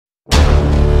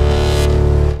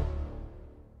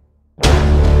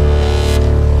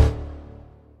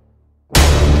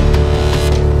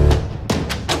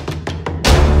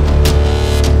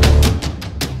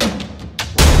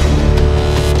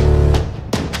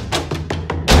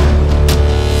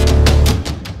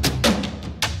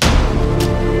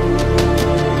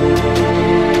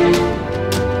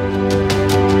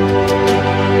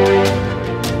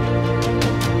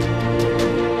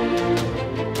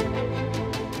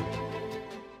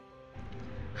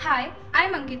Hi,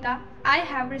 I'm Ankita. I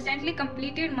have recently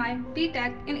completed my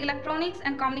B.Tech in Electronics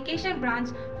and Communication branch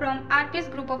from RPS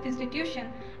Group of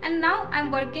Institution, and now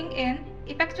I'm working in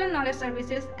Effectual Knowledge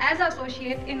Services as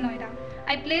associate in Noida.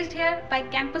 I placed here by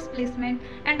campus placement,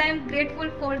 and I am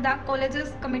grateful for the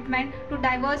college's commitment to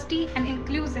diversity and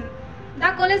inclusion.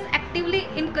 The college actively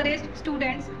encouraged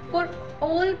students for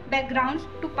all backgrounds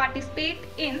to participate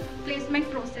in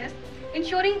placement process,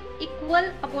 ensuring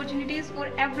equal opportunities for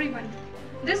everyone.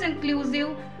 This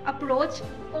inclusive approach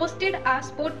fostered a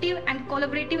sportive and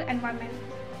collaborative environment.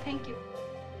 Thank you.